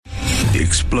The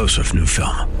explosive new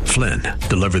film, Flynn,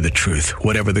 deliver the truth,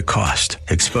 whatever the cost,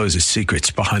 exposes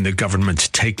secrets behind the government's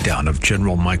takedown of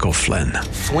General Michael Flynn.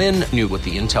 Flynn knew what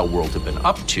the intel world had been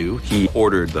up to. He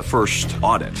ordered the first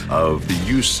audit of the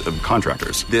use of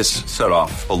contractors. This set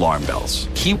off alarm bells.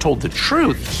 He told the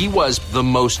truth. He was the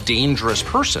most dangerous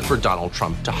person for Donald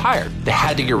Trump to hire. They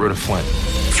had to get rid of Flynn.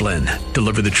 Flynn,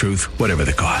 deliver the truth, whatever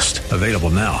the cost. Available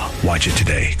now. Watch it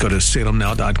today. Go to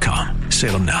salemnow.com.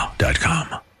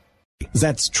 salemnow.com.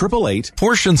 That's 888.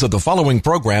 Portions of the following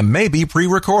program may be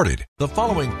pre-recorded. The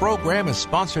following program is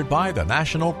sponsored by the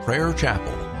National Prayer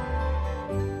Chapel.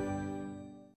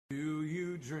 Do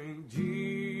you drink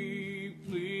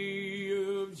deeply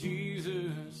of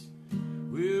Jesus?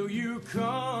 Will you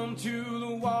come to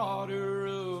the water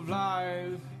of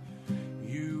life?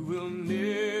 You will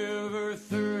never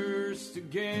thirst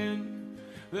again.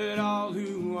 Let all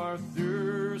who are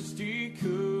thirsty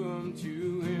come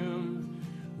to him.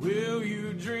 Will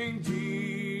you drink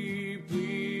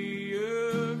deeply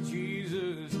of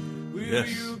Jesus? Will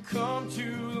you come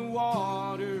to the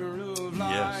water of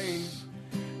life? Yes.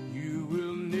 You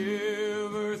will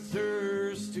never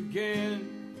thirst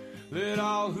again. Let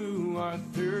all who are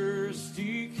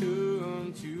thirsty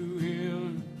come to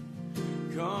him.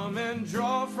 Come and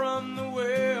draw from the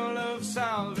well of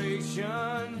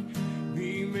salvation.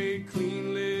 Be made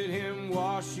clean, let him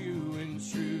wash you in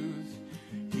truth.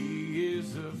 He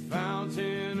is the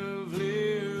fountain of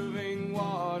living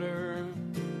water.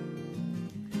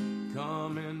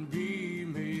 Come and be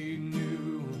made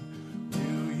new.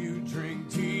 Will you drink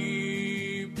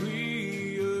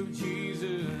deeply of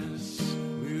Jesus?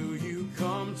 Will you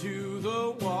come to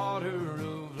the water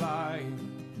of life?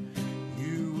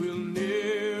 You will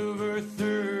never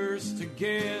thirst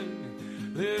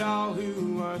again. Let all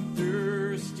who are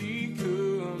thirsty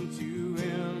come to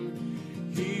him.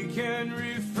 He can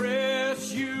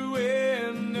refresh you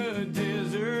in the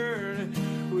desert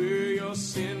where your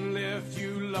sin left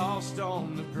you lost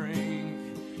on the brink.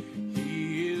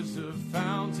 He is the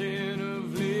fountain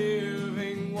of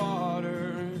living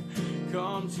water.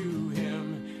 Come to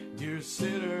him, dear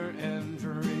sinner, and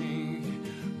drink.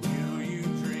 Will you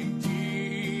drink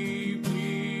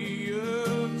deeply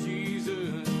of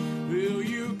Jesus? Will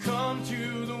you come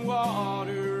to the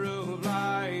water of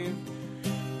life?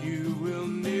 You will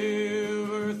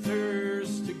never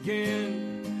thirst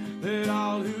again. Let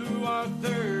all who are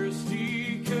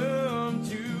thirsty come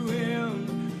to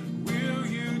him. Will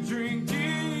you drink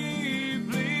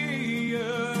deeply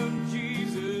of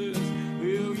Jesus?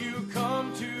 Will you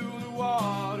come to the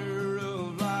water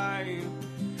of life?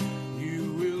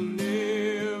 You will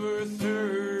never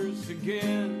thirst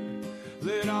again.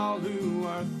 Let all who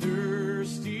are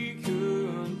thirsty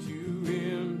come to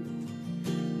him.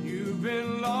 You've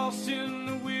been lost in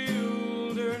the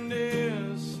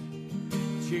wilderness,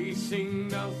 chasing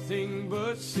nothing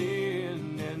but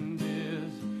sin and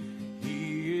death.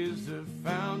 He is the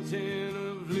fountain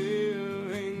of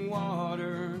living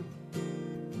water.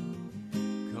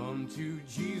 Come to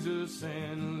Jesus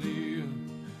and live.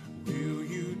 Will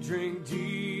you drink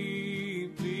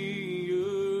deeply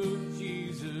of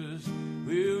Jesus?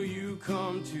 Will you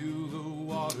come to the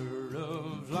water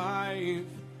of life?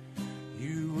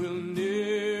 You will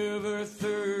never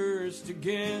thirst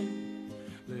again.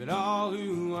 Let all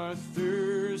who are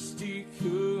thirsty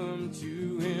come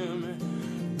to him.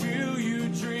 Will you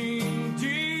drink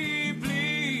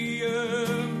deeply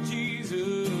of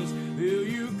Jesus? Will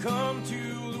you come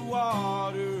to the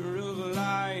water of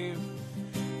life?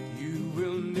 You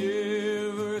will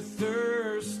never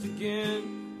thirst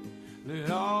again. Let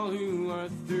all who are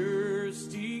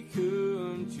thirsty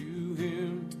come to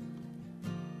him.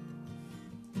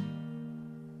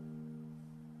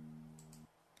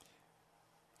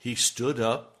 He stood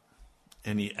up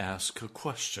and he asked a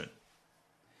question.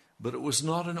 But it was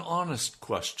not an honest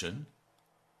question.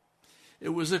 It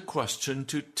was a question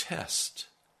to test.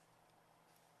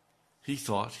 He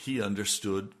thought he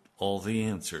understood all the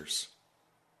answers.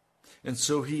 And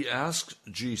so he asked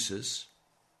Jesus,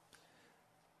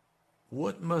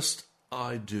 "What must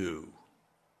I do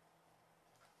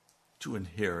to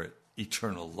inherit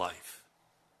eternal life?"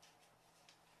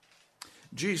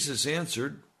 Jesus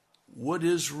answered, "What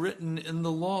is written in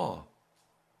the law?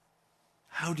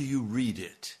 How do you read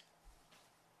it?"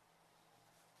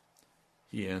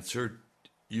 He answered,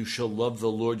 "You shall love the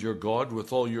Lord your God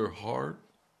with all your heart,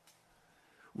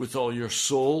 with all your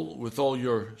soul, with all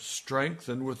your strength,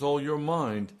 and with all your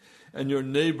mind, and your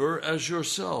neighbor as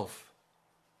yourself."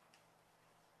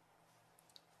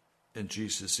 And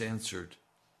Jesus answered,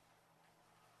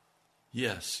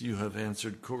 "Yes, you have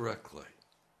answered correctly.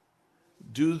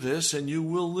 Do this and you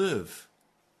will live."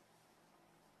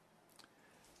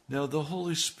 Now the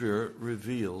Holy Spirit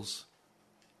reveals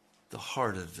the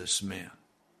heart of this man.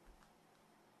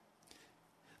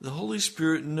 The Holy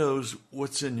Spirit knows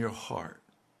what's in your heart.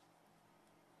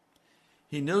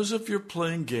 He knows if you're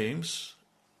playing games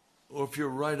or if you're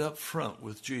right up front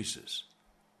with Jesus.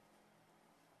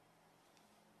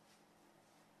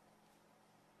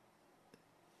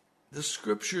 The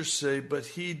scriptures say, but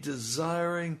he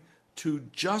desiring to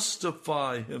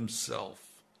justify himself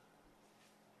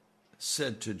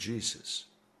said to Jesus,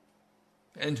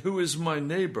 and who is my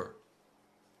neighbor?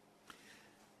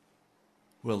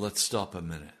 Well, let's stop a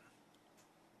minute.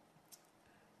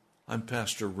 I'm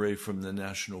Pastor Ray from the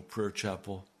National Prayer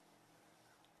Chapel.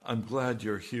 I'm glad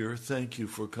you're here. Thank you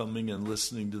for coming and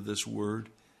listening to this word.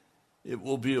 It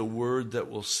will be a word that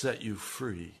will set you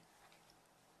free.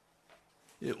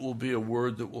 It will be a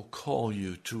word that will call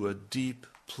you to a deep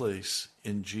place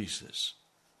in Jesus.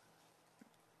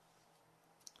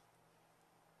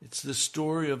 It's the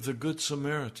story of the Good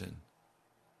Samaritan.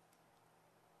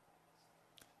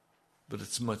 But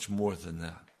it's much more than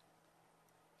that.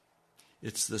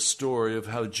 It's the story of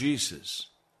how Jesus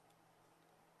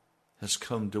has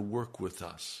come to work with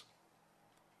us.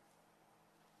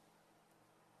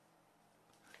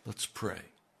 Let's pray.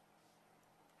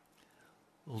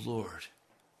 Oh Lord,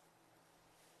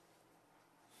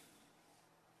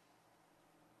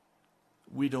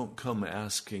 we don't come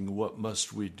asking what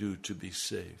must we do to be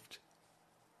saved.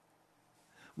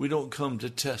 We don't come to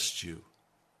test you.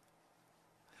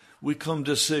 We come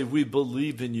to say we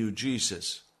believe in you,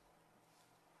 Jesus.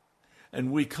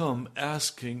 And we come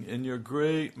asking in your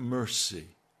great mercy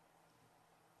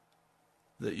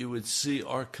that you would see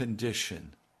our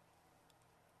condition,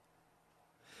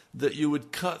 that you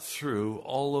would cut through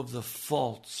all of the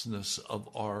falseness of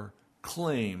our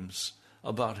claims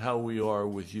about how we are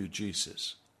with you,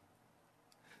 Jesus,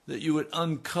 that you would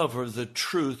uncover the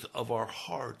truth of our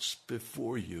hearts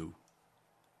before you,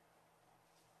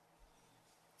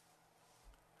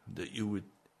 that you would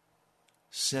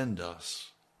send us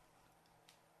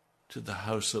to the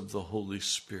house of the Holy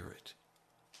Spirit.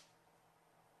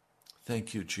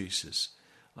 Thank you, Jesus.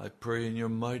 I pray in your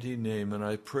mighty name, and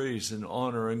I praise and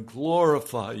honor and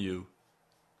glorify you.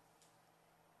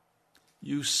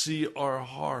 You see our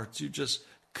hearts. You just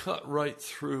cut right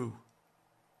through.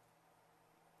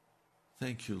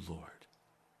 Thank you, Lord.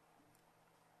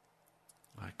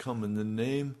 I come in the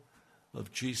name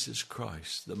of Jesus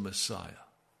Christ, the Messiah.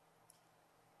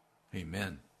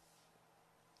 Amen.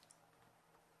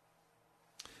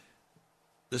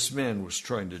 This man was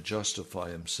trying to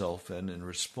justify himself, and in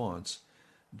response,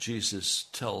 Jesus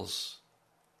tells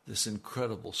this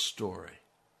incredible story.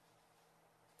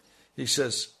 He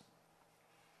says,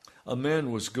 a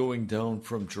man was going down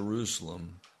from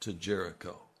Jerusalem to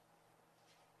Jericho,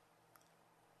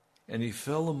 and he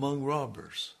fell among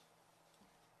robbers.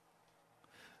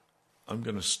 I'm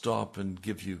going to stop and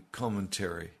give you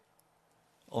commentary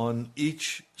on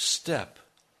each step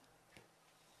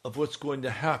of what's going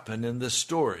to happen in this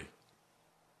story.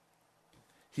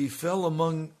 He fell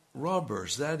among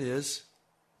robbers. That is,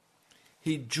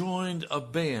 he joined a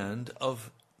band of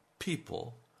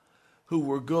people who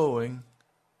were going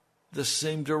the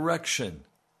same direction.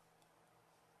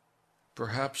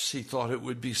 Perhaps he thought it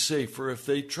would be safer if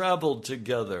they traveled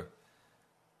together.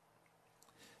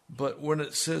 But when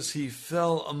it says he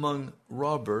fell among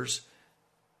robbers,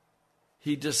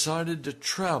 he decided to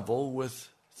travel with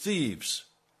thieves.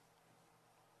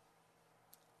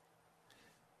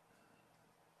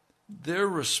 Their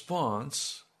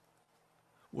response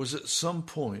was at some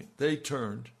point they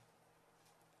turned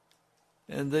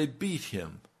and they beat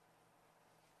him.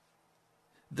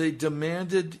 They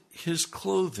demanded his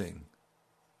clothing.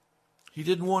 He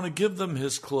didn't want to give them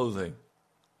his clothing.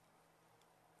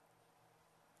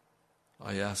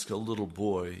 I asked a little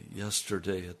boy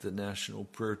yesterday at the National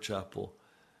Prayer Chapel,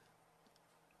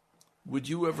 would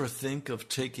you ever think of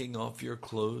taking off your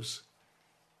clothes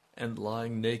and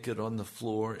lying naked on the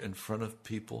floor in front of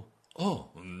people? Oh,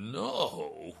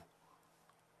 no.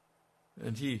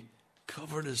 And he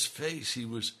covered his face. He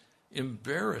was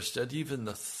embarrassed at even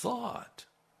the thought.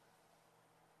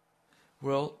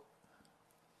 Well,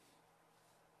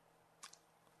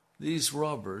 these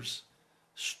robbers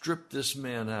stripped this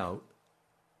man out.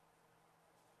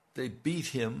 They beat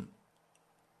him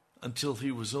until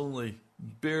he was only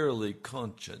barely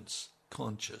conscious.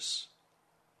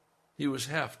 He was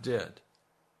half dead.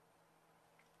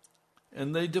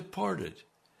 And they departed,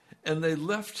 and they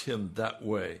left him that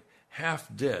way, half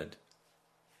dead.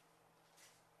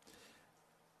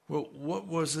 Well, what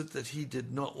was it that he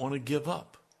did not want to give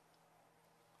up?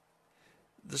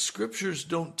 the scriptures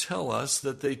don't tell us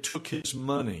that they took his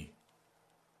money.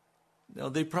 Now,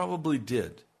 they probably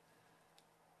did.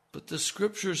 But the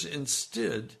scriptures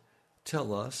instead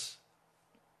tell us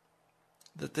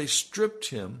that they stripped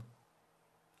him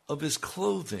of his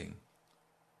clothing.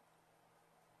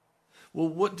 Well,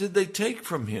 what did they take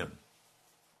from him?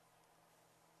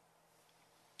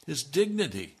 His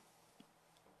dignity.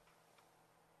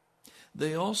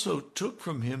 They also took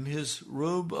from him his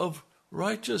robe of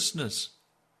righteousness.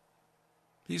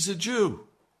 He's a Jew.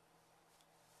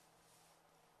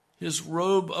 His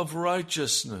robe of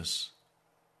righteousness.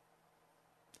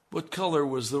 What color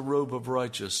was the robe of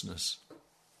righteousness?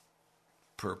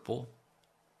 Purple.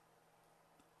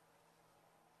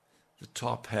 The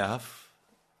top half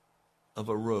of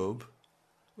a robe,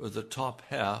 or the top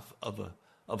half of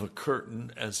a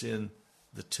curtain, as in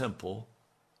the temple,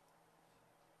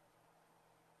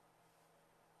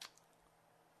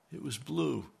 it was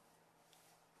blue.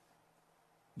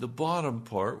 The bottom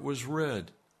part was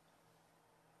red.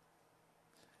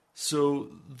 So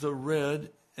the red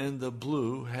and the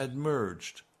blue had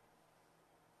merged,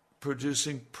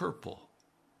 producing purple.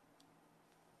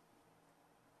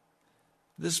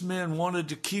 This man wanted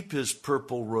to keep his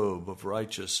purple robe of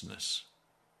righteousness.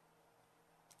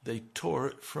 They tore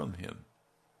it from him.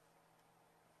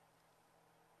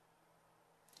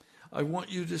 I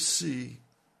want you to see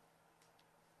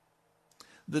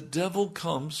the devil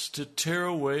comes to tear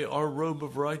away our robe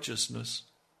of righteousness.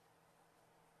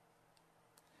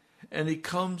 And he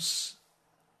comes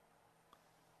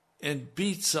and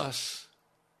beats us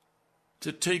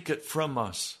to take it from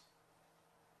us.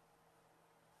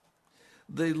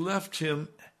 They left him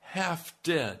half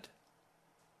dead.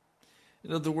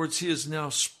 In other words, he is now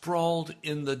sprawled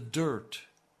in the dirt,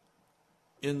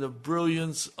 in the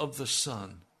brilliance of the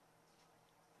sun.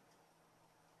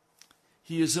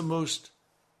 He is a most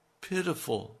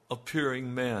pitiful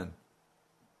appearing man.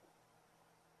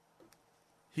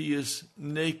 He is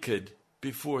naked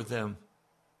before them.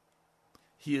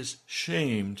 He is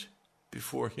shamed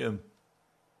before him.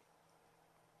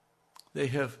 They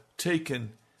have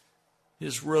taken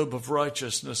his robe of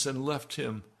righteousness and left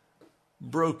him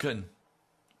broken,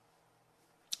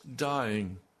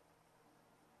 dying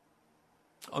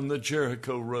on the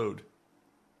Jericho road.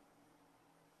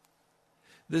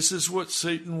 This is what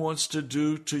Satan wants to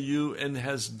do to you and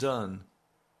has done.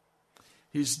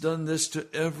 He's done this to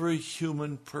every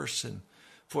human person,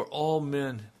 for all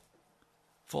men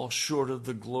fall short of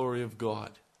the glory of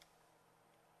God.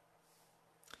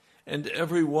 And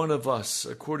every one of us,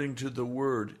 according to the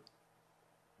word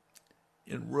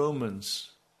in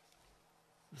Romans,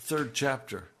 the 3rd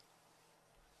chapter,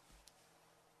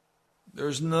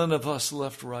 there's none of us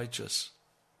left righteous.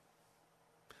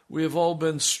 We have all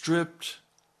been stripped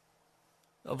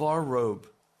of our robe.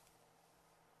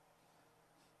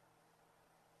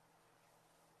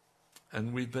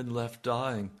 And we've been left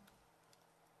dying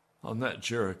on that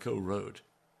Jericho road.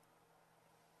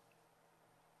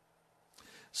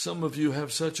 Some of you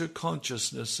have such a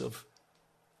consciousness of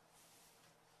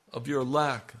your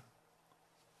lack,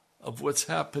 of what's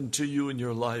happened to you in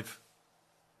your life.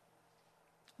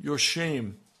 Your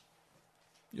shame,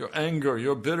 your anger,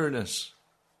 your bitterness.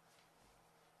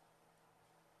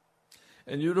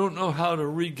 And you don't know how to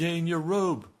regain your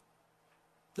robe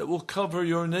that will cover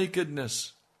your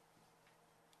nakedness,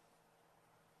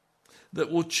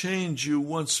 that will change you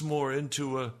once more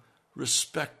into a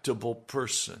respectable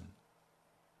person.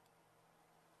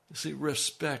 You see,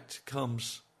 respect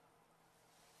comes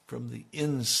from the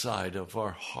inside of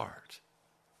our heart.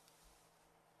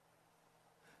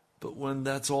 But when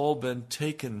that's all been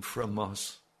taken from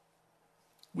us,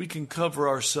 we can cover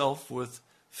ourselves with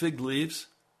fig leaves.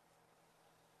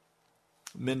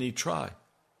 Many try.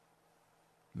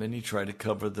 Many try to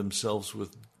cover themselves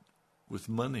with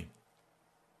money.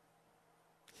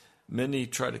 Many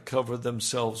try to cover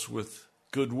themselves with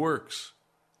good works.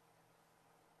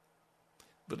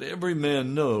 But every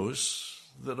man knows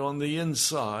that on the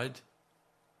inside,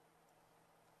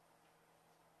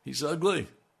 he's ugly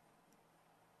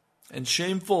and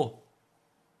shameful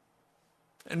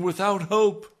and without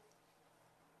hope.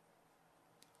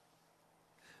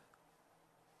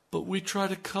 But we try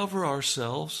to cover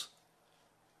ourselves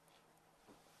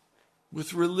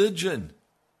with religion.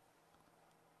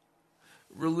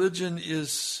 Religion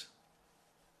is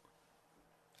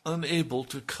unable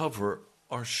to cover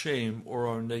our shame or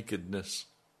our nakedness.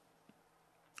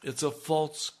 It's a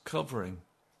false covering.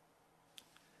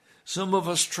 Some of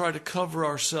us try to cover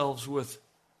ourselves with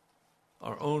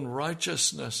our own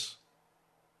righteousness.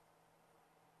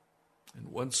 And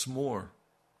once more,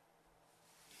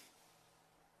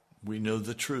 We know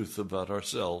the truth about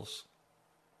ourselves.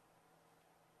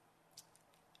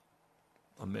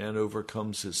 A man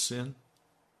overcomes his sin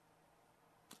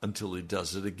until he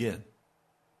does it again.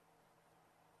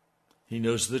 He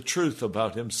knows the truth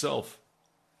about himself.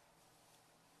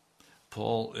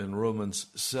 Paul in Romans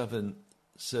 7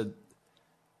 said,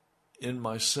 in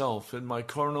myself, in my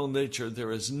carnal nature,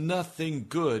 there is nothing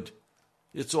good.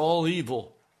 It's all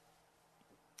evil.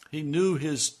 He knew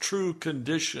his true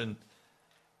condition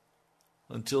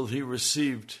until he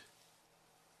received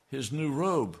his new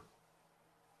robe.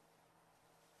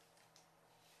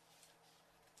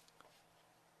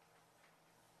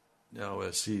 Now,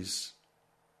 as he's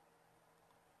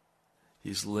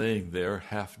laying there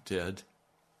half dead,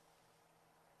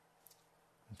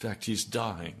 in fact, he's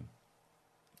dying.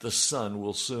 The sun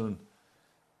will soon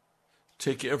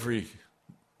take every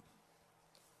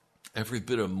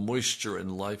bit of moisture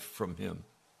and life from him,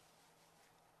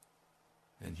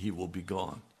 and he will be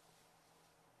gone.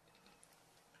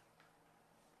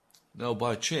 Now,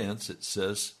 by chance, it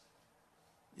says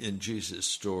in Jesus'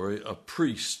 story, a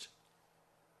priest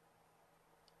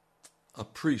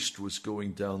was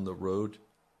going down the road,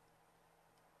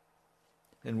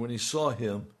 and when he saw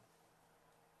him,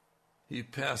 he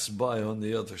passed by on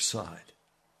the other side.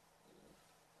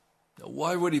 Now,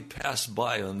 why would he pass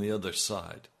by on the other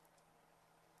side?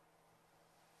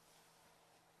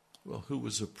 Well, who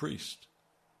was a priest?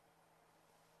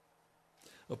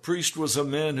 A priest was a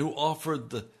man who offered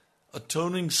the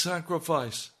atoning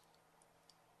sacrifice.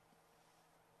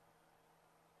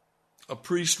 A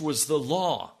priest was the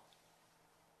law.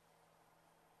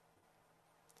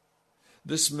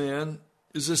 This man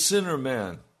is a sinner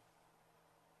man.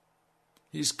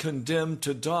 He's condemned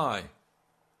to die.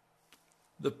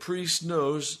 The priest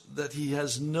knows that he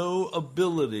has no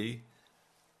ability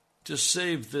to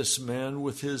save this man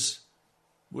with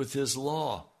his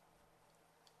law.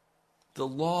 The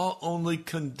law only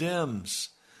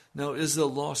condemns. Now, is the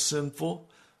law sinful?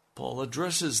 Paul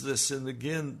addresses this in,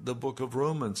 again, the book of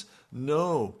Romans.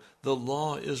 No, the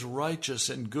law is righteous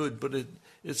and good, but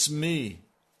it's me.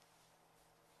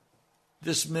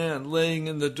 This man laying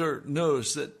in the dirt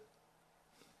knows that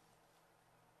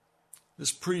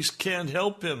this priest can't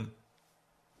help him.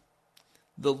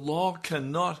 The law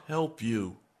cannot help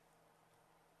you.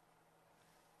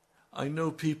 I know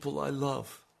people I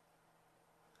love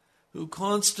who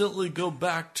constantly go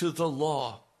back to the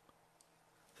law.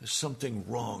 There's something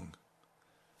wrong.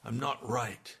 I'm not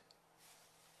right.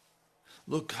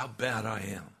 Look how bad I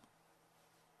am.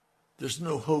 There's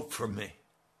no hope for me.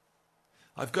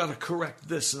 I've got to correct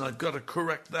this and I've got to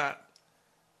correct that.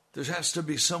 There has to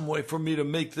be some way for me to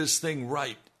make this thing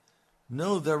right.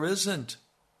 No, there isn't.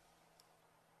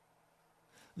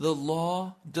 The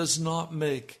law does not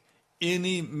make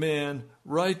any man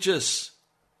righteous.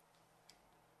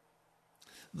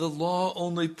 The law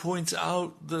only points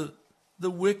out the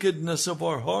wickedness of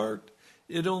our heart.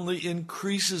 It only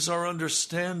increases our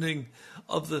understanding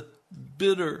of the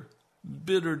bitter,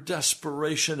 bitter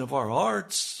desperation of our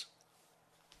hearts.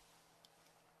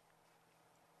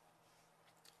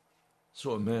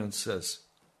 So a man says,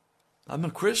 I'm a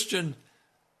Christian.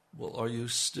 Well, are you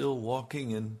still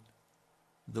walking in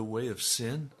the way of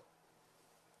sin?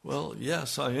 Well,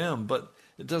 yes, I am, but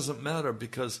it doesn't matter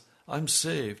because I'm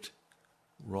saved.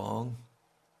 Wrong.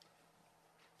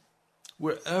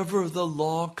 Wherever the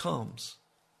law comes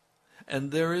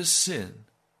and there is sin,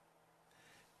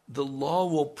 the law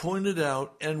will point it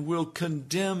out and will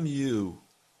condemn you.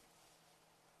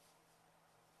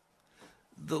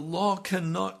 The law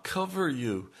cannot cover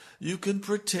you. You can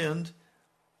pretend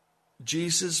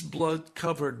Jesus' blood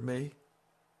covered me,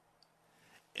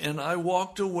 and I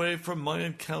walked away from my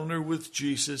encounter with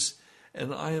Jesus,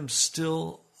 and I am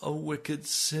still a wicked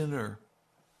sinner.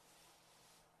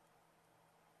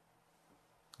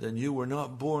 Then you were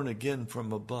not born again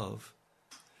from above.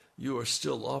 You are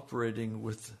still operating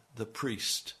with the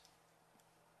priest.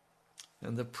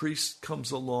 And the priest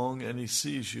comes along and he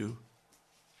sees you,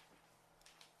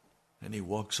 and he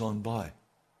walks on by.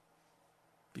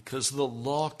 Because the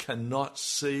law cannot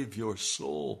save your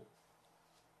soul.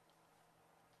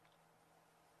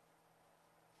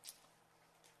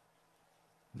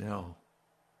 Now,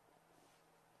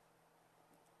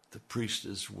 the priest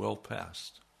is well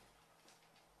past.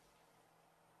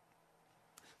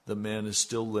 The man is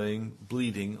still laying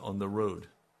bleeding on the road.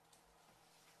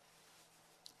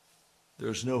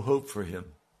 There's no hope for him.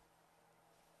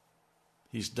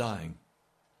 He's dying.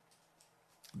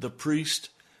 The priest,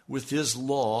 with his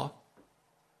law,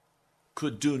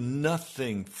 could do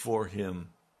nothing for him.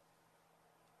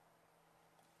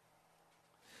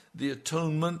 The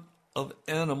atonement of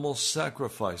animal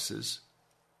sacrifices,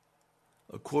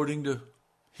 according to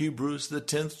Hebrews, the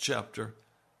 10th chapter,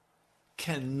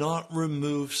 cannot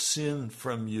remove sin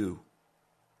from you.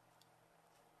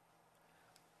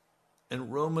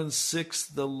 And Romans 6,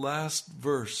 the last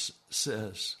verse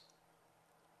says,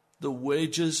 the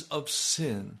wages of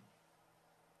sin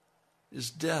is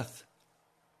death.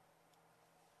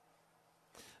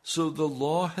 So the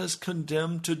law has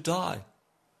condemned to die.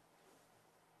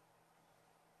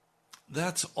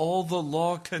 That's all the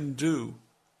law can do.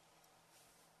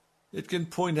 It can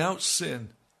point out sin.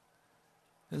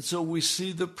 And so we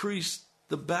see the priest,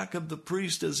 the back of the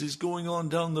priest as he's going on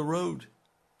down the road.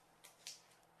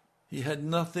 He had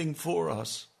nothing for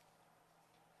us.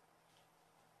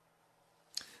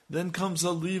 Then comes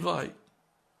a Levite.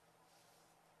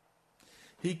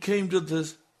 He came to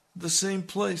the same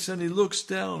place, and he looks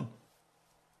down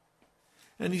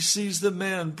and he sees the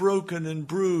man broken and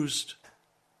bruised,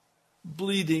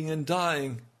 bleeding and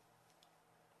dying.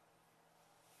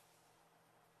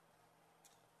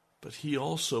 But he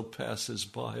also passes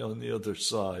by on the other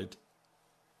side.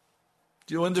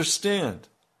 Do you understand?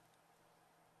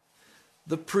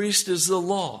 The priest is the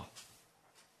law.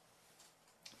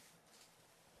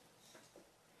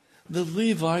 The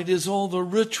Levite is all the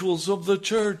rituals of the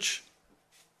church.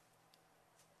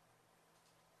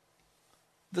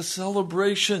 The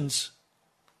celebrations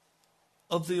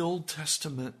of the Old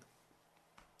Testament.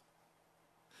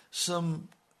 Some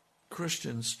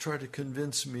Christians try to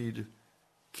convince me to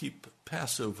keep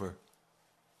Passover.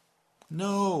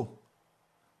 No.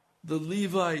 The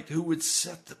Levite who would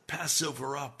set the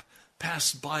Passover up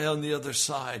passed by on the other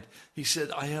side. He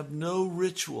said, I have no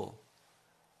ritual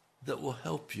that will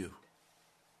help you.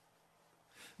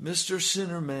 Mr.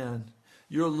 Sinner Man,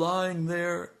 you're lying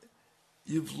there.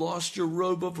 You've lost your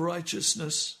robe of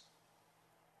righteousness.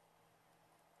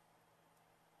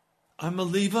 I'm a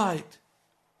Levite.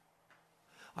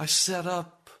 I set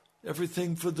up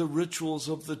everything for the rituals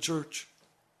of the church.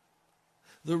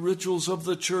 The rituals of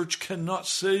the church cannot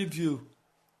save you.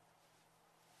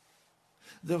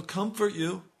 They'll comfort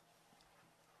you.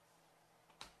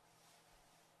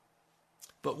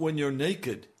 But when you're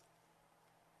naked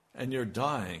and you're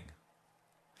dying,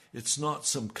 it's not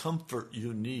some comfort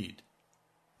you need.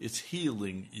 It's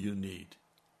healing you need.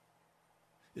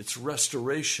 It's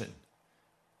restoration.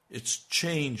 It's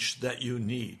change that you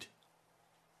need.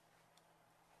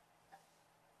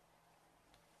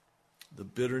 The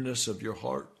bitterness of your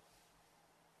heart,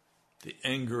 the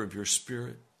anger of your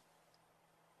spirit,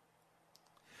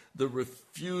 the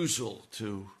refusal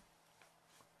to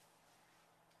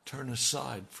turn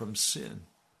aside from sin,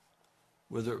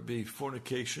 whether it be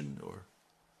fornication or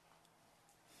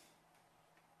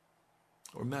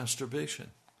masturbation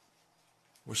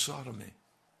or sodomy,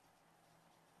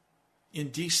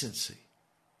 indecency.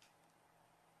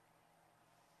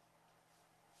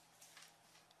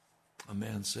 A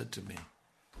man said to me,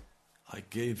 I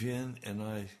gave in and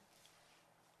I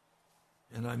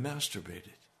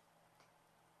masturbated.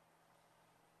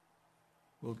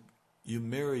 Well, you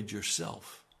married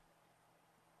yourself.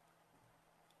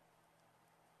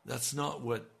 That's not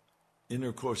what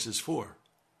intercourse is for.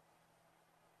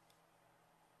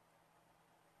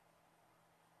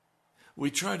 We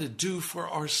try to do for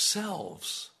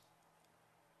ourselves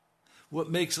what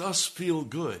makes us feel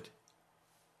good.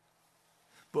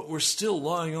 But we're still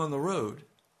lying on the road,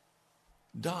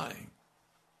 dying,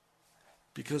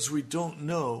 because we don't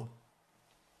know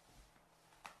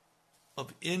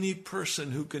of any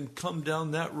person who can come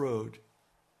down that road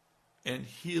and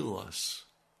heal us.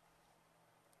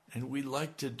 And we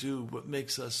like to do what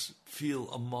makes us feel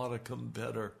a modicum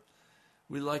better.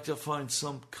 We like to find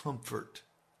some comfort.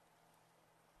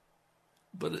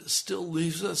 But it still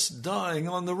leaves us dying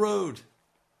on the road.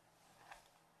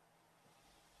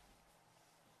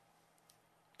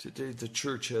 Today the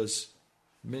church has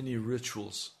many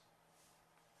rituals.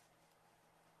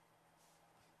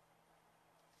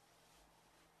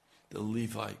 The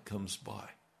Levite comes by.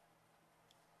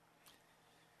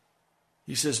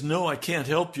 He says, no, I can't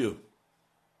help you.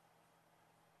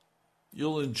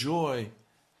 You'll enjoy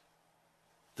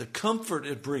the comfort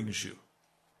it brings you.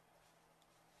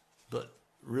 But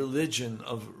religion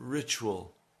of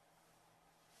ritual,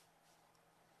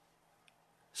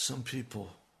 some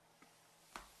people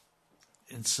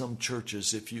in some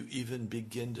churches, if you even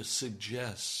begin to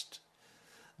suggest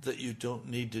that you don't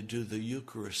need to do the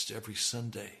Eucharist every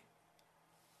Sunday,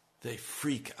 they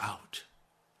freak out.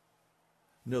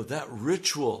 No, that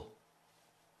ritual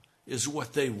is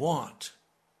what they want.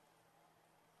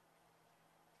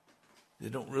 They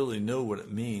don't really know what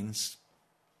it means.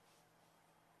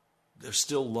 They're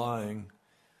still lying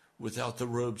without the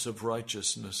robes of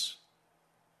righteousness.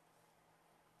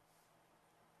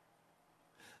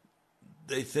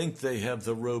 They think they have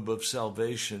the robe of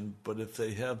salvation, but if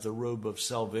they have the robe of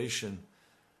salvation,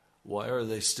 why are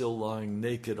they still lying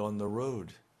naked on the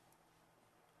road?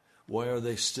 Why are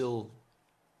they still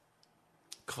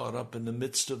caught up in the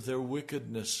midst of their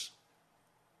wickedness,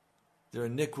 their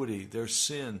iniquity, their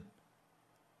sin?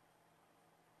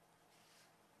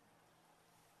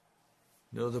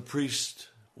 No, the priest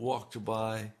walked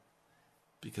by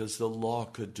because the law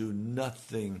could do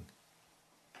nothing.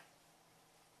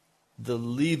 The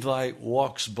Levite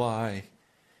walks by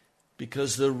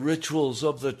because the rituals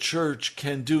of the church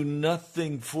can do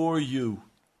nothing for you.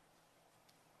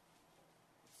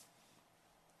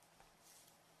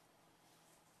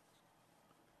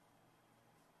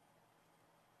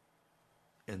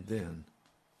 And then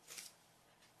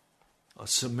a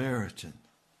Samaritan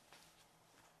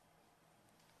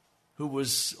who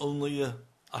was only a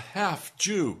half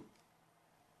Jew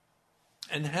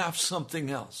and half something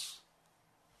else.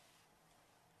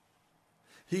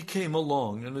 He came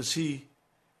along, and as he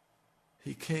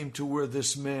came to where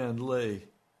this man lay,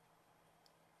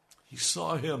 he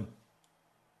saw him,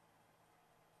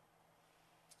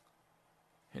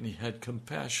 and he had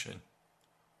compassion.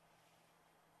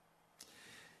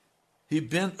 He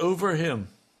bent over him.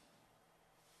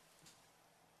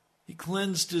 He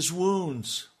cleansed his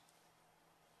wounds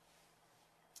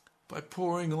by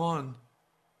pouring on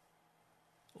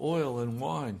oil and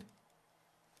wine.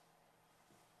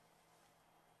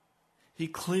 He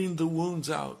cleaned the wounds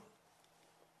out.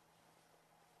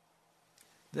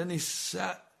 Then he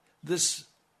sat this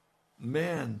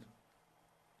man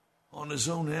on his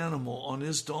own animal, on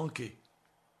his donkey,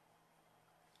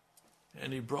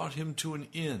 and he brought him to an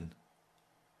inn,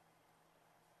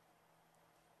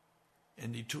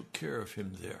 and he took care of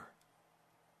him there.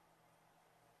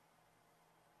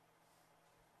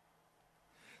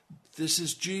 This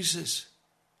is Jesus,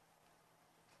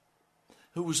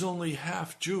 who was only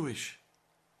half Jewish,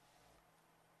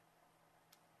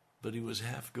 but he was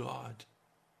half God.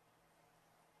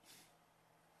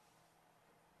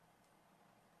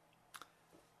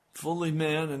 Fully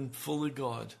man and fully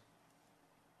God.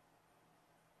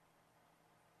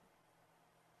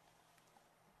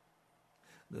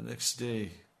 The next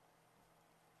day,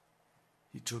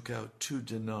 he took out 2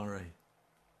 denarii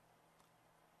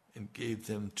and gave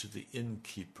them to the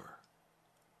innkeeper.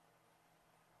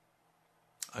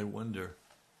 I wonder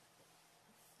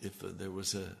if there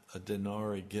was a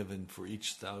denarii given for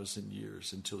each 1,000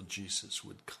 years until Jesus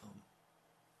would come.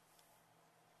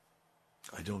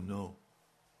 I don't know.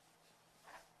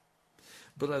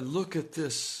 But I look at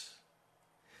this,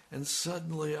 and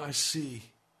suddenly I see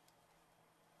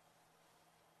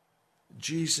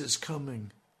Jesus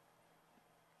coming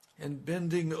and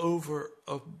bending over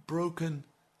a broken,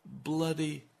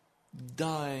 bloody,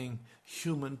 dying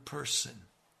human person.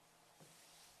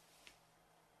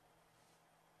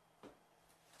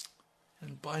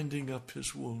 And binding up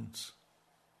his wounds.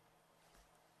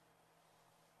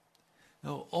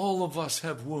 Now, all of us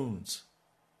have wounds,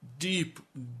 deep,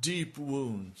 deep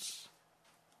wounds,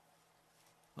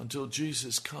 until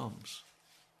Jesus comes.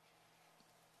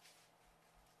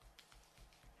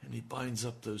 And he binds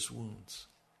up those wounds,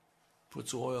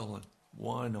 puts oil and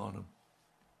wine on them.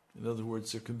 In other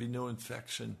words, there can be no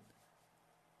infection.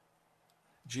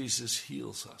 Jesus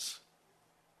heals us.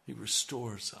 He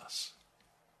restores us.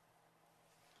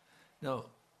 Now,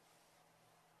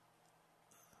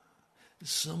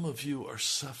 some of you are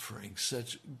suffering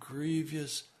such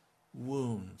grievous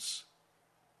wounds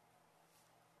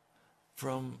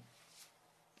from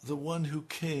the one who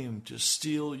came to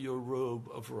steal your robe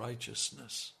of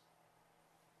righteousness,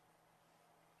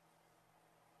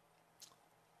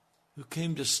 who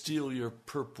came to steal your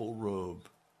purple robe.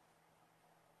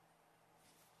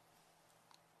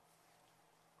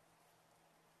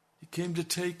 He came to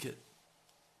take it.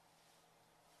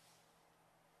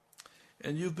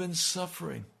 And you've been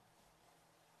suffering.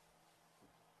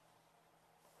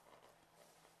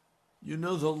 You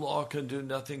know the law can do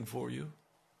nothing for you.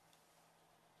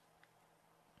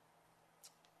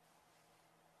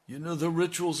 You know the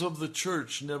rituals of the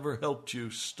church never helped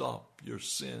you stop your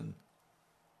sin.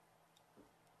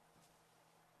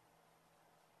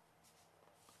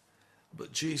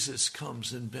 But Jesus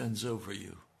comes and bends over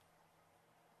you.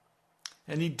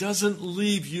 And he doesn't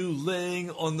leave you laying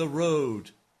on the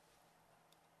road,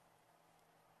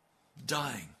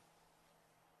 dying.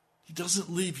 He doesn't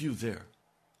leave you there.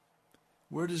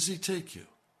 Where does he take you?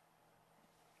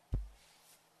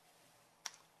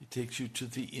 He takes you to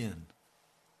the inn.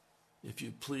 If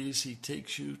you please, he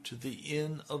takes you to the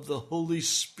inn of the Holy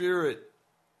Spirit.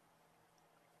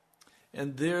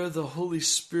 And there the Holy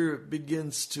Spirit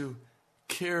begins to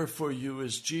care for you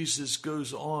as Jesus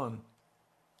goes on.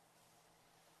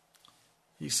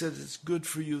 He said, it's good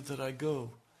for you that I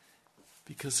go,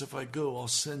 because if I go, I'll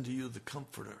send to you the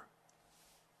Comforter.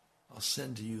 I'll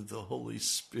send to you the Holy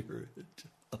Spirit.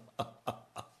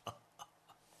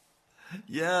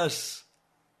 Yes.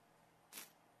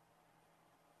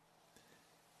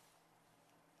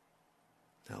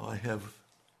 Now I have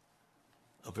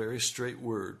a very straight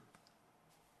word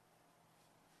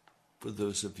for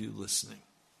those of you listening.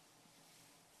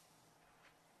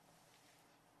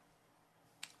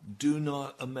 Do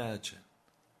not imagine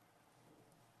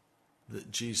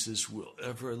that Jesus will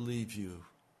ever leave you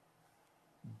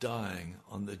dying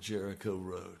on the Jericho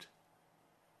road.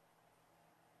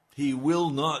 He will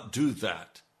not do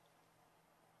that.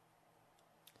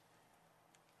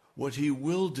 What he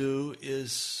will do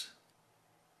is,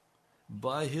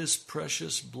 by his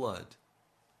precious blood,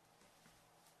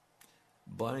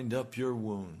 bind up your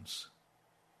wounds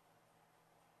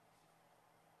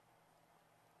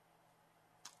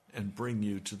and bring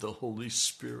you to the Holy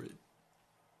Spirit.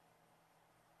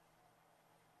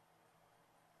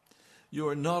 You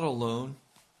are not alone.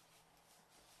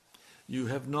 You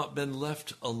have not been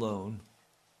left alone.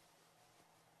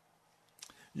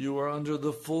 You are under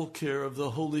the full care of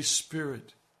the Holy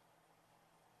Spirit.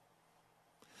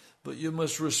 But you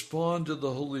must respond to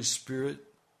the Holy Spirit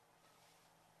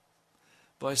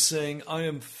by saying, I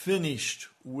am finished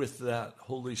with that,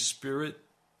 Holy Spirit.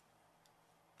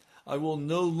 I will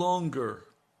no longer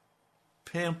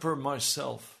pamper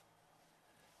myself,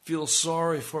 feel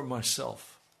sorry for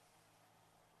myself.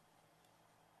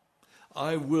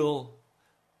 I will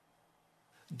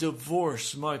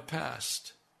divorce my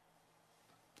past.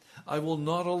 I will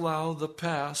not allow the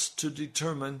past to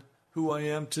determine who I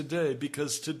am today,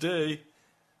 because today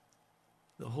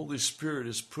the Holy Spirit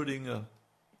is putting a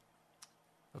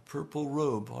purple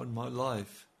robe on my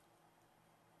life.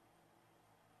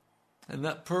 And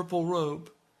that purple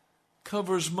robe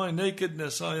covers my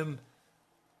nakedness. I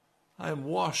am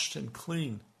washed and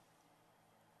clean.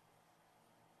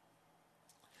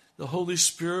 The Holy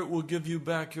Spirit will give you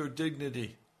back your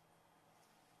dignity.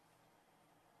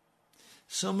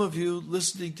 Some of you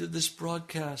listening to this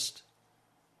broadcast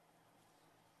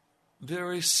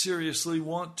very seriously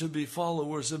want to be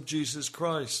followers of Jesus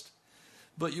Christ,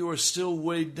 but you are still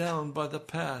weighed down by the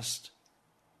past,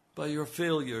 by your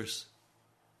failures,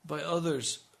 by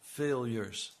others'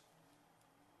 failures.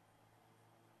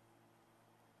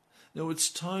 Now it's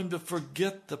time to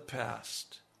forget the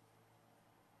past,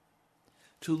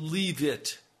 to leave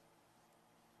it.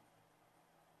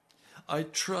 I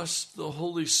trust the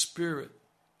Holy Spirit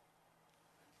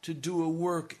to do a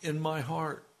work in my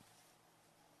heart.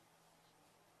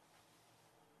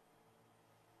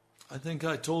 I think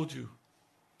I told you,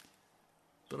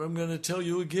 but I'm going to tell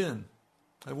you again.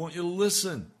 I want you to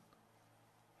listen.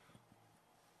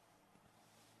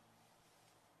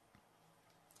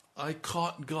 I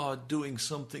caught God doing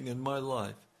something in my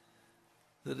life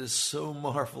that is so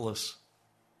marvelous.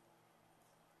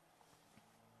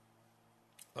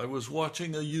 I was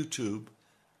watching a YouTube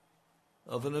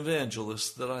of an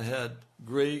evangelist that I had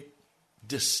great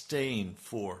disdain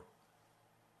for.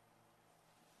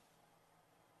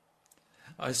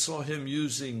 I saw him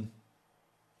using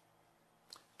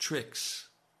tricks.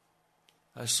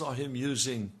 I saw him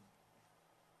using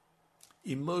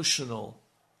emotional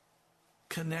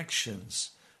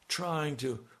connections, trying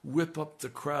to whip up the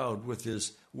crowd with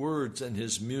his words and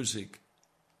his music.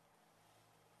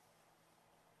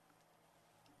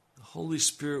 The Holy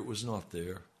Spirit was not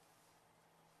there.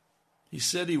 He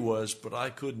said he was, but I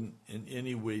couldn't in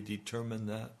any way determine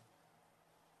that.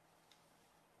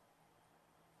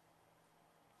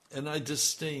 And I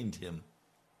disdained him.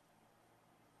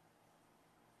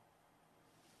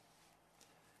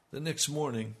 The next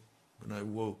morning, when I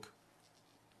woke,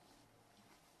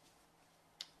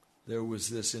 there was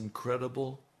this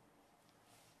incredible,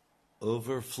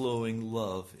 overflowing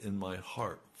love in my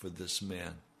heart for this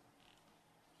man.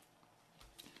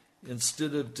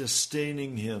 Instead of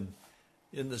disdaining him,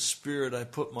 in the Spirit, I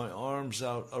put my arms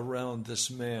out around this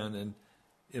man and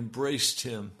embraced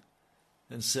him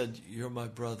and said, "You're my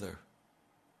brother."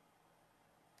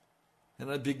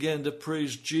 And I began to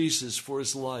praise Jesus for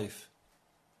his life.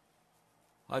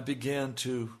 I began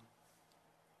to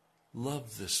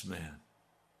love this man.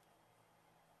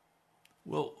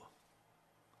 Well,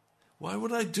 why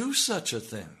would I do such a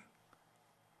thing?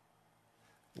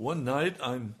 One night,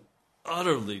 I'm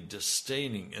utterly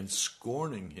disdaining and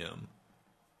scorning him.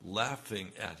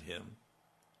 laughing at him.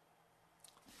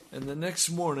 And the next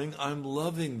morning, I'm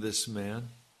loving this man.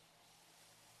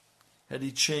 Had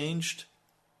he changed?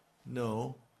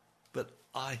 No, but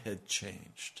I had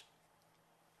changed.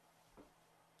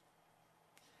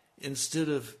 Instead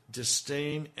of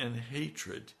disdain and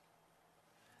hatred,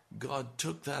 God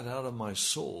took that out of my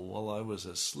soul while I was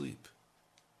asleep.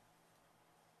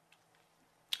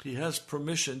 He has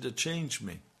permission to change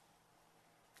me.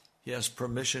 He has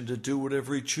permission to do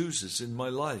whatever he chooses in my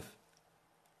life.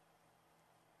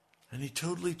 And he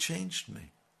totally changed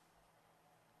me.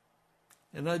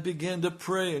 And I began to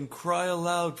pray and cry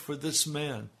aloud for this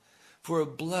man, for a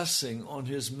blessing on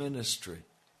his ministry,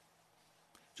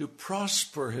 to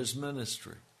prosper his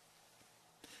ministry,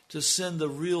 to send the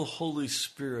real Holy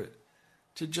Spirit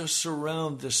to just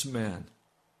surround this man.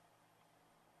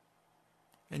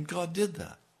 And God did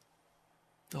that.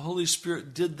 The Holy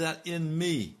Spirit did that in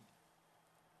me.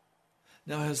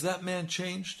 Now, has that man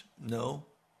changed? No,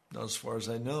 not as far as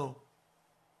I know.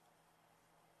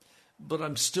 But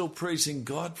I'm still praising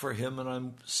God for him, and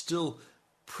I'm still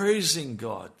praising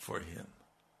God for him.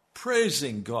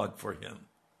 Praising God for him.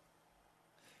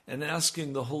 And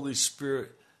asking the Holy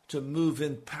Spirit to move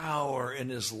in power in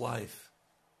his life.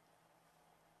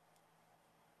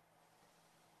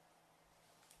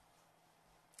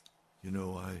 You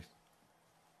know,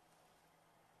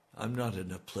 I'm not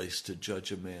in a place to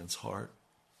judge a man's heart.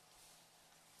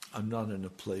 I'm not in a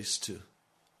place to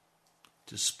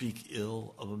speak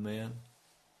ill of a man.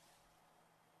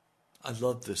 I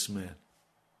love this man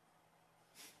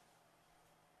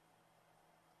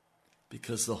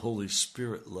because the Holy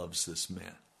Spirit loves this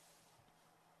man.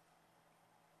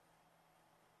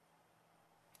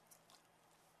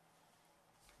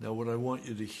 Now, what I want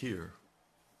you to hear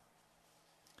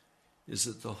is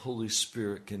that the Holy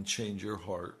Spirit can change your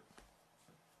heart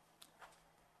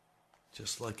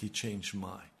just like he changed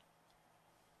mine.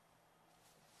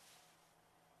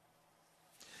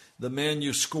 The man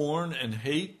you scorn and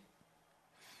hate,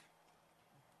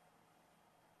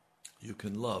 you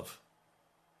can love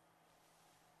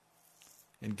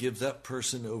and give that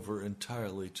person over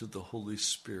entirely to the Holy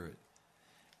Spirit.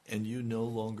 And you no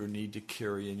longer need to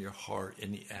carry in your heart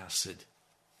any acid.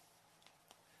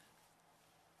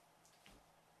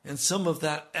 And some of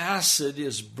that acid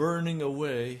is burning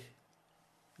away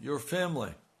your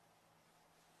family.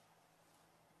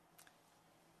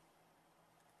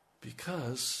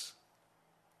 Because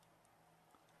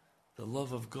the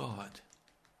love of God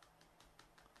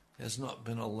has not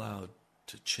been allowed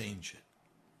to change it.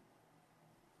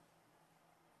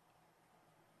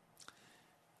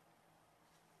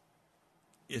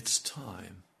 It's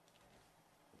time,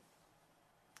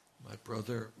 my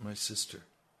brother, my sister,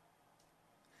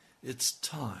 it's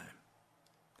time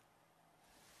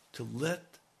to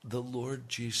let the Lord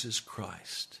Jesus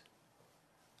Christ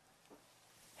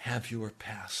have your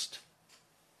past.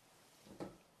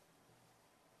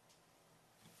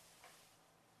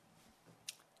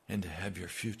 And to have your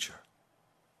future.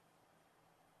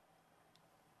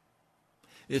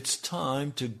 It's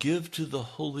time to give to the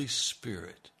Holy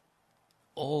Spirit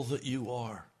all that you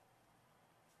are.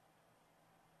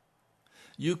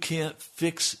 You can't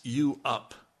fix you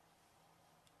up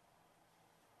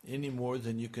any more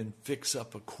than you can fix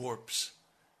up a corpse.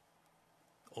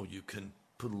 Oh, you can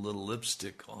put a little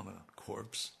lipstick on a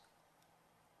corpse.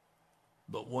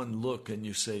 But one look and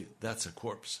you say, that's a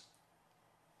corpse.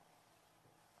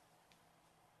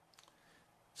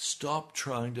 Stop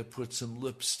trying to put some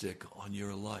lipstick on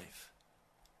your life.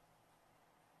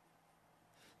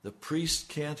 The priest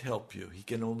can't help you. He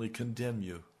can only condemn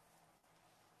you.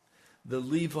 The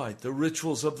Levite, the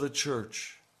rituals of the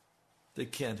church, they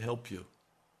can't help you.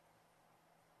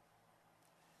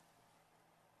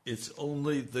 It's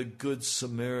only the Good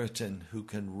Samaritan who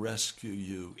can rescue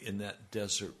you in that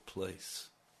desert place.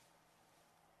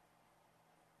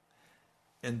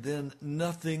 And then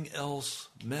nothing else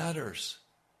matters.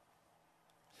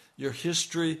 Your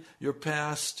history, your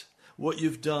past, what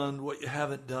you've done, what you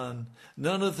haven't done,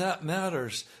 none of that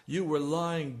matters. You were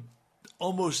lying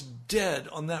almost dead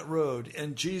on that road,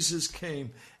 and Jesus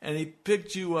came and he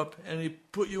picked you up and he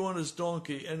put you on his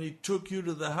donkey and he took you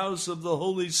to the house of the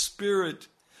Holy Spirit.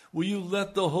 Will you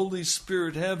let the Holy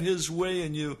Spirit have his way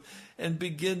in you and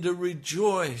begin to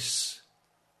rejoice?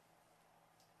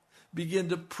 Begin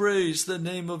to praise the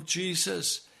name of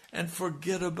Jesus and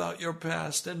forget about your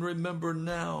past and remember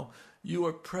now you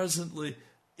are presently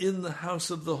in the house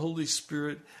of the Holy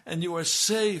Spirit and you are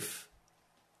safe.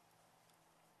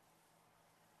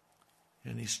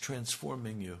 And he's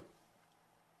transforming you.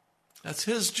 That's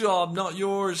his job, not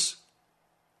yours.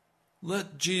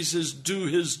 Let Jesus do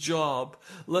his job.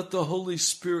 Let the Holy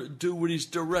Spirit do what he's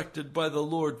directed by the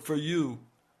Lord for you.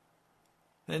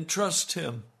 And trust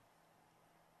him.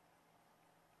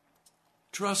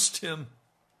 Trust him.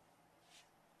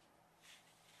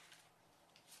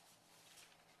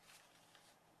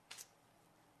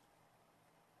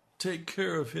 Take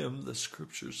care of him, the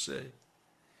scriptures say.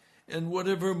 And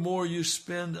whatever more you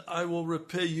spend, I will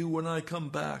repay you when I come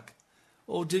back.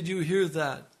 Oh, did you hear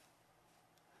that?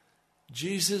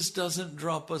 Jesus doesn't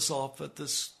drop us off at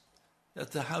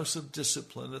the house of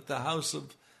discipline, at the house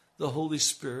of the Holy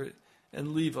Spirit, and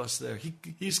leave us there.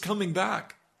 He's coming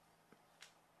back.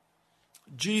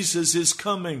 Jesus is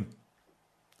coming.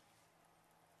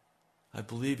 I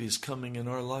believe he's coming in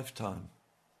our lifetime.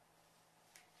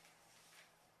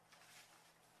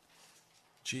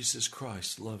 Jesus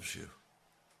Christ loves you.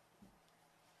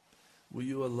 Will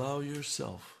you allow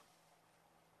yourself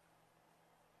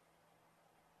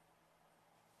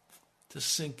to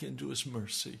sink into his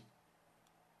mercy,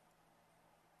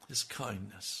 his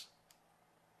kindness?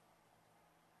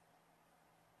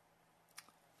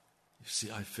 You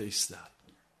see, I face that.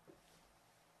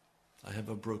 I have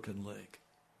a broken leg.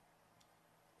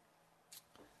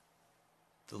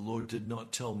 The Lord did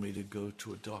not tell me to go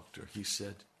to a doctor. He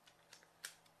said,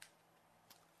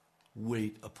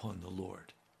 wait upon the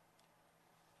Lord.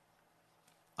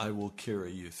 I will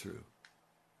carry you through.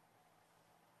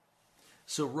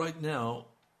 So right now,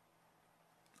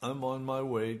 I'm on my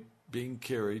way being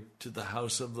carried to the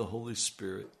house of the Holy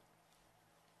Spirit,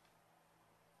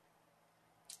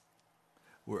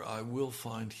 where I will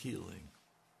find healing.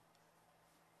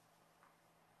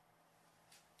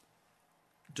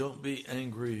 Don't be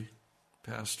angry,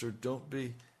 Pastor. Don't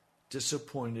be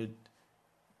disappointed.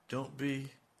 Don't be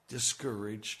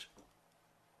discouraged.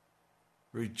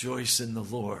 Rejoice in the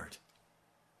Lord.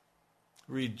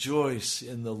 Rejoice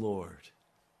in the Lord.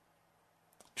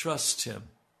 Trust him.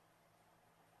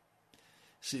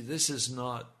 See, this is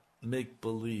not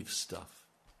make-believe stuff.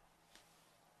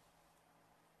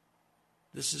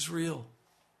 This is real.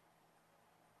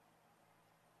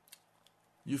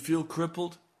 You feel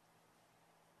crippled?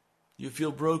 You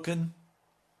feel broken?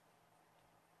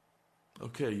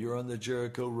 Okay, you're on the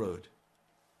Jericho road.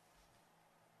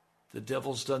 The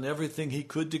devil's done everything he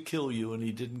could to kill you, and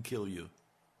he didn't kill you.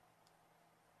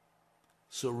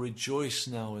 So rejoice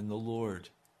now in the Lord.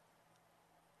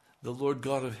 The Lord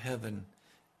God of heaven,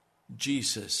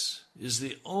 Jesus, is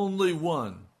the only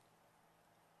one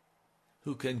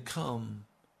who can come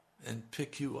and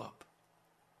pick you up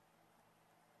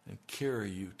and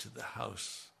carry you to the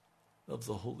house of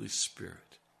the Holy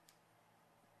Spirit.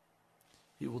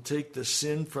 He will take the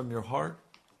sin from your heart,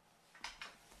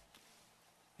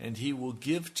 and he will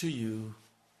give to you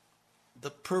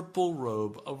the purple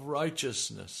robe of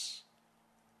righteousness.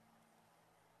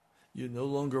 You no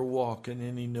longer walk in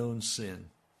any known sin.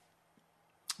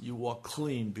 You walk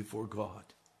clean before God.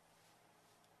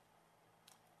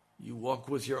 You walk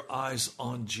with your eyes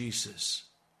on Jesus.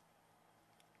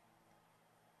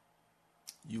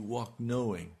 You walk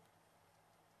knowing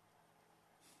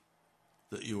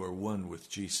that you are one with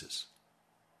Jesus.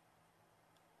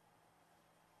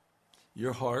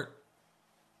 Your heart,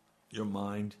 your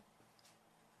mind,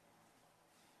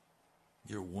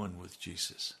 you're one with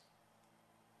Jesus.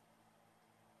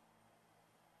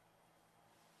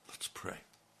 Let's pray.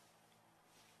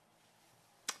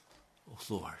 Oh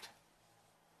Lord,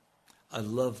 I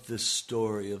love this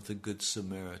story of the Good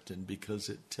Samaritan because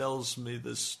it tells me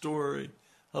the story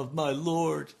of my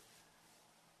Lord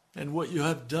and what you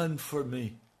have done for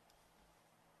me.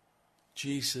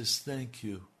 Jesus, thank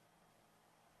you.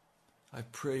 I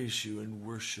praise you and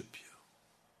worship you.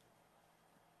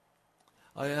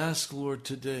 I ask, Lord,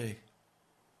 today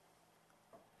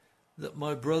that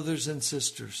my brothers and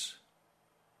sisters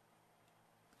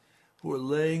who are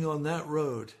laying on that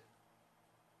road,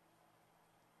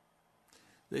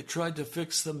 they tried to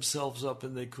fix themselves up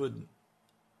and they couldn't.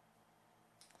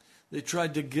 They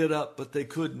tried to get up, but they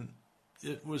couldn't.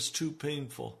 It was too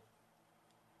painful.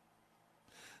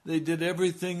 They did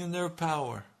everything in their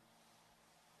power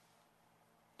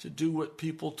to do what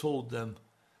people told them,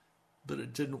 but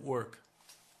it didn't work.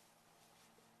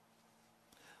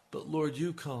 But Lord,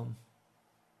 you come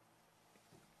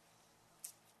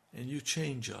and you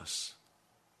change us.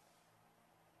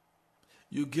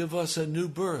 You give us a new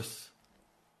birth.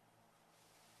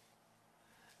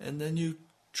 And then you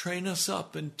train us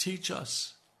up and teach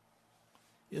us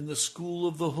in the school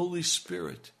of the Holy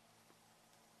Spirit.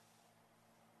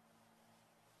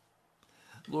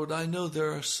 Lord, I know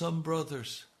there are some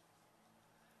brothers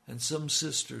and some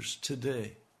sisters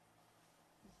today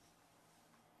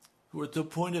who are at the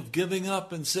point of giving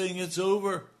up and saying it's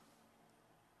over.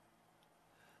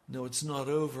 No, it's not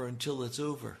over until it's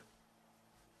over.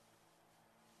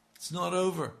 It's not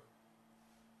over.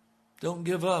 Don't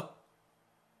give up.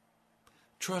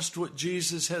 Trust what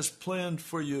Jesus has planned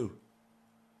for you.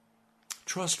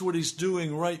 Trust what he's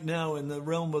doing right now in the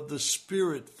realm of the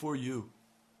Spirit for you.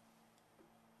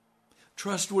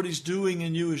 Trust what he's doing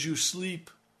in you as you sleep.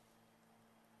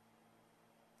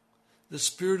 The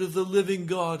Spirit of the living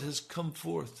God has come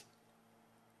forth.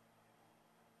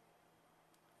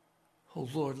 Oh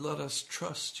Lord, let us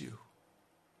trust you.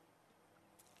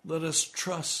 Let us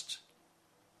trust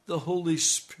the Holy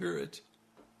Spirit.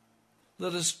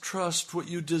 Let us trust what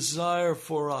you desire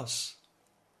for us.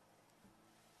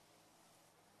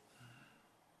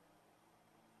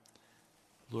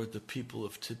 Lord, the people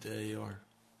of today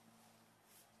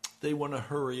they want to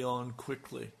hurry on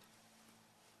quickly.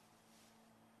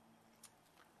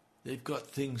 They've got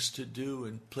things to do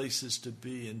and places to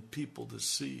be and people to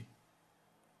see.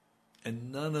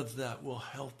 And none of that will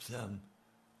help them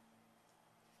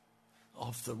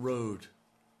off the road.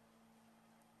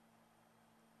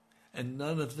 And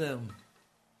none of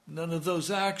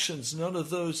those actions, none of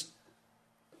those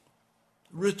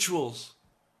rituals,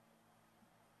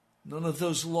 none of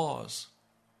those laws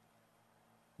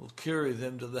will carry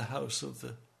them to the house of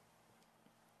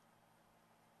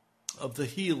the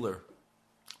healer,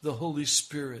 the Holy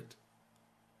Spirit.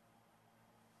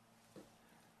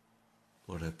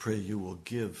 Lord, I pray you will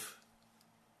give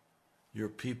your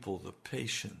people the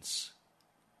patience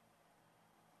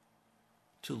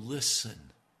to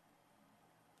listen.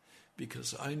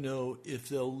 Because I know if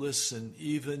they'll listen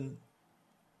even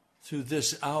through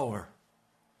this hour,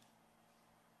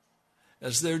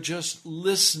 as they're just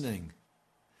listening,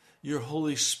 your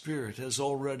Holy Spirit has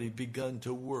already begun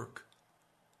to work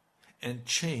and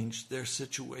change their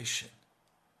situation.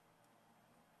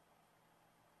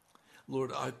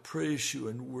 Lord, I praise you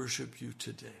and worship you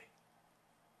today.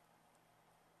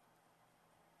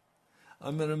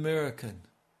 I'm an American.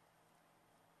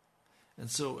 And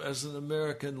so as an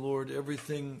American, Lord,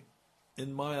 everything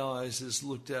in my eyes is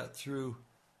looked at through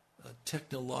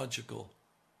technological.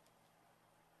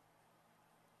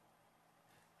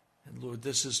 And Lord,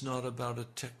 this is not about a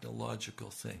technological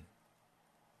thing.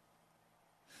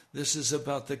 This is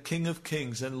about the King of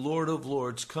Kings and Lord of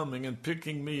Lords coming and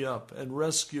picking me up and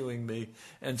rescuing me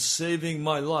and saving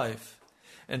my life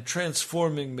and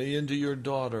transforming me into your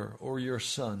daughter or your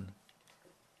son.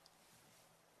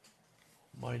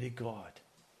 Mighty God,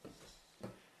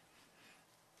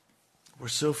 we're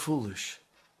so foolish.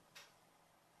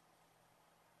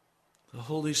 The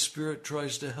Holy Spirit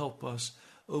tries to help us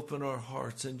open our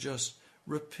hearts and just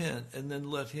repent and then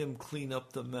let him clean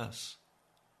up the mess.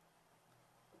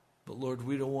 But Lord,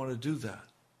 we don't want to do that.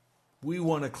 We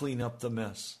want to clean up the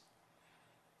mess.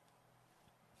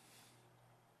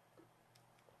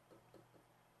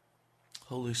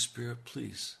 Holy Spirit,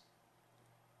 please,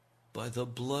 by the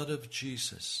blood of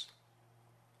Jesus,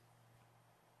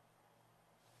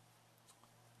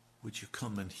 would you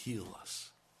come and heal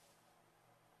us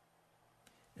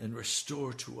and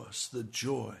restore to us the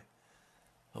joy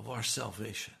of our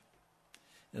salvation.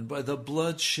 And by the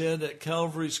blood shed at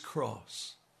Calvary's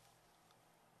cross,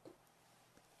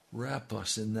 wrap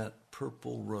us in that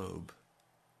purple robe.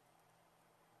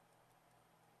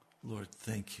 Lord,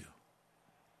 thank you.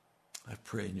 I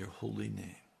pray in your holy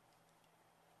name.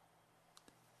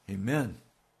 Amen.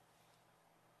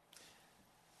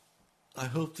 I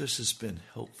hope this has been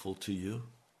helpful to you.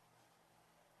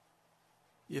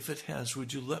 If it has,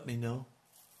 would you let me know?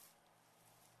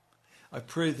 I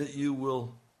pray that you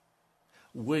will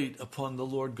wait upon the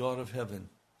Lord God of heaven,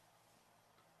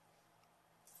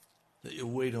 that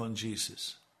you'll wait on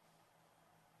Jesus,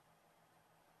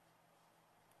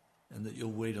 and that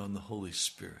you'll wait on the Holy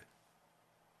Spirit.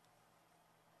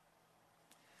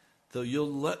 Though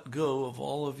you'll let go of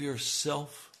all of your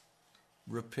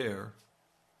self-repair,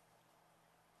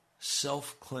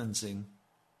 self-cleansing,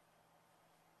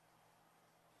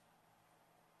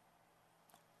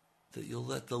 that you'll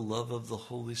let the love of the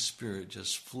Holy Spirit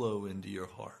just flow into your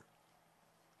heart.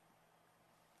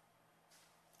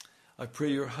 I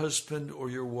pray your husband or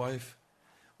your wife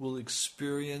will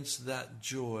experience that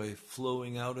joy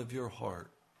flowing out of your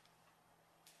heart,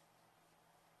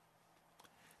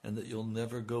 and that you'll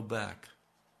never go back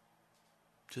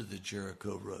to the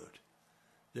Jericho Road.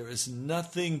 There is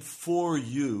nothing for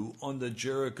you on the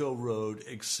Jericho Road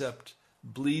except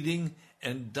bleeding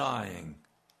and dying.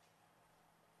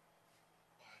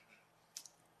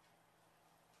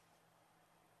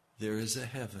 There is a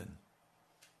heaven.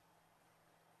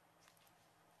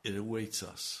 It awaits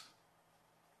us.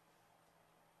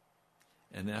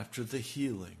 and after the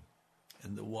healing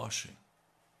and the washing,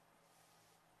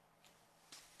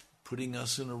 putting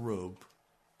us in a robe,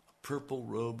 a purple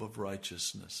robe of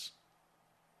righteousness,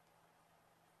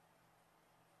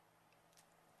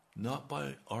 not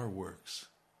by our works,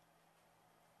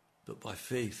 but by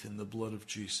faith in the blood of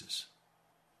Jesus,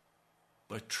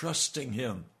 by trusting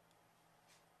him.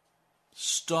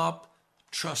 Stop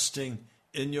trusting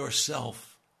in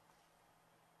yourself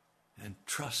and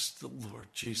trust the Lord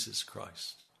Jesus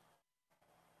Christ.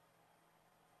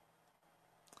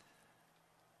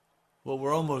 Well,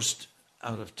 we're almost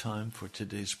out of time for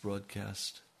today's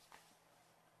broadcast.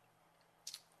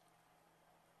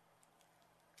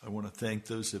 I want to thank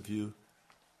those of you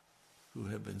who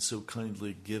have been so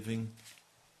kindly giving,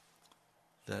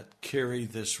 that carry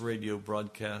this radio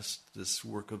broadcast, this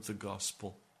work of the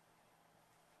gospel.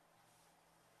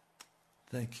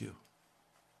 Thank you.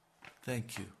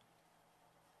 Thank you.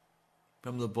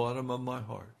 From the bottom of my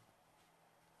heart.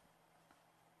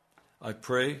 I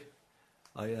pray,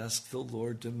 I ask the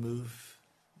Lord to move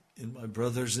in my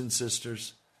brothers and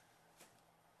sisters,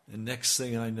 and next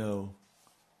thing I know,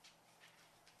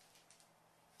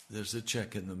 there's a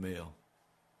check in the mail,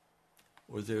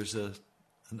 or there's an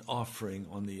offering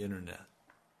on the internet.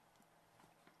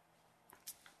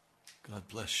 God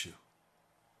bless you.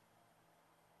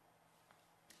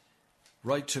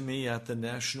 Write to me at the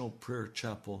National Prayer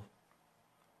Chapel,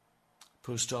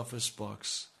 Post Office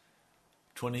Box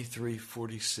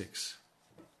 2346,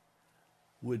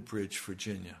 Woodbridge,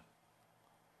 Virginia,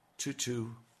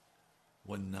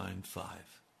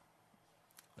 22195.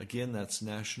 Again, that's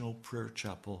National Prayer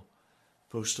Chapel,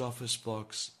 Post Office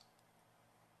Box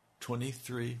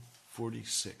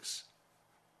 2346,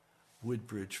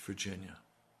 Woodbridge, Virginia,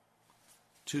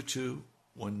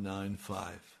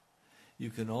 22195. You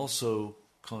can also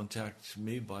contact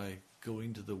me by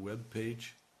going to the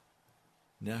webpage,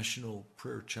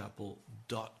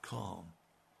 nationalprayerchapel.com.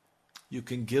 You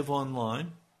can give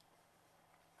online.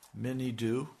 Many do.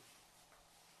 You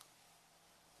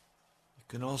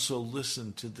can also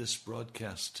listen to this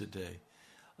broadcast today.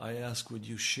 I ask, would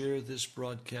you share this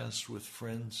broadcast with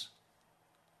friends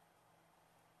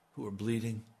who are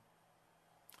bleeding,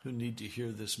 who need to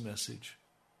hear this message?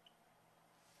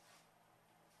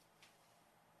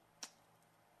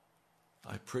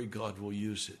 I pray God will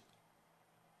use it.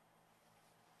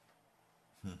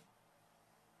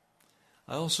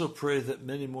 I also pray that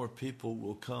many more people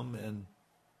will come and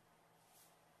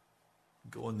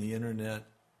go on the internet,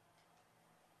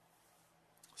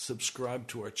 subscribe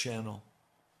to our channel,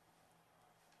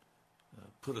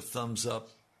 put a thumbs up.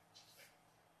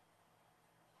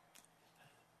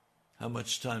 How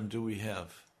much time do we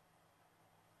have?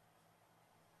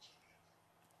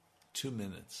 2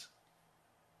 minutes.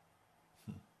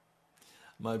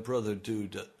 My brother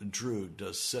Drew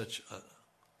does such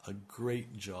a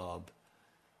great job.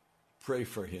 Pray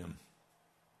for him.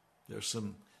 There's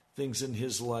some things in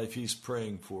his life he's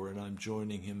praying for, and I'm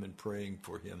joining him in praying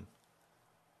for him.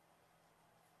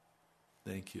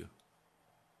 Thank you.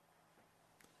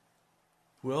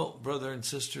 Well, brother and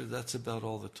sister, that's about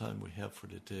all the time we have for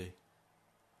today.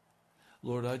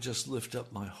 Lord, I just lift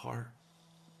up my heart,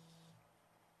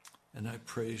 and I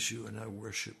praise you and I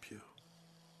worship you.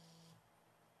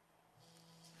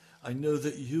 I know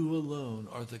that you alone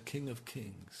are the King of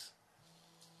Kings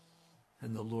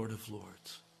and the Lord of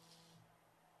Lords.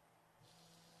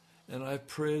 And I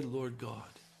pray, Lord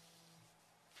God,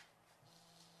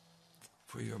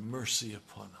 for your mercy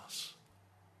upon us.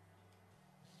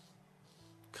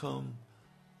 Come,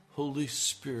 Holy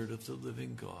Spirit of the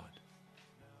living God.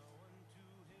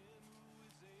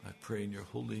 I pray in your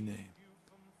holy name.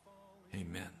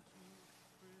 Amen.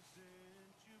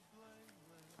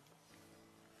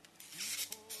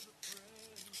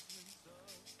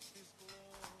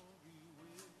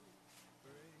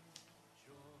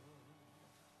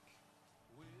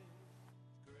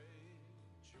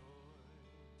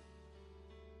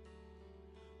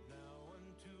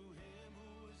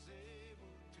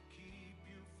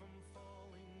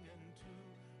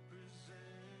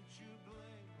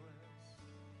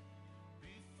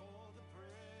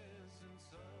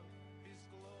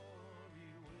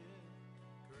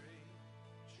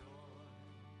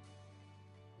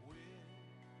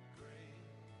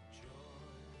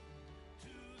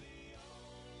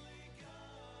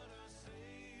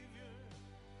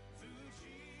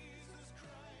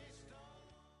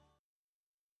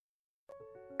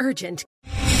 Urgent.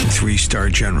 3-star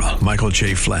general Michael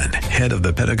J. Flynn, head of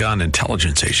the Pentagon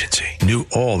Intelligence Agency, knew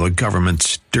all the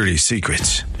government's dirty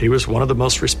secrets. He was one of the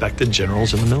most respected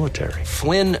generals in the military.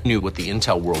 Flynn knew what the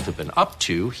intel world had been up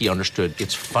to. He understood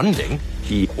its funding.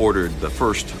 He ordered the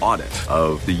first audit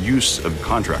of the use of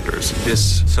contractors.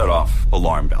 This set off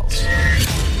alarm bells.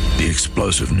 The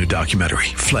explosive new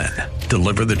documentary, Flynn,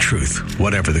 Deliver the Truth,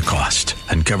 Whatever the Cost,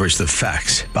 uncovers the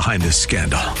facts behind this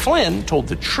scandal. Flynn told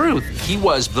the truth. He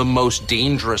was the most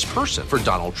dangerous person for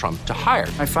Donald Trump to hire.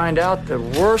 I find out the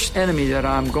worst enemy that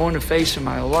I'm going to face in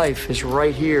my life is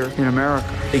right here in America.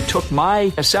 They took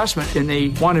my assessment and they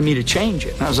wanted me to change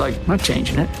it. And I was like, I'm not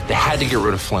changing it. They had to get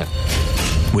rid of Flynn.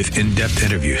 With in-depth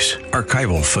interviews,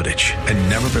 archival footage, and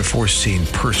never-before-seen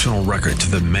personal records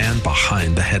of the man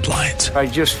behind the headlines. I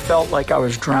just felt like I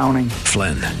was drowning.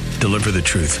 Flynn, Deliver the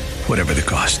Truth, Whatever the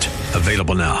Cost.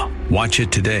 Available now. Watch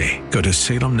it today. Go to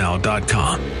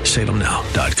salemnow.com.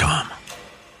 salemnow.com.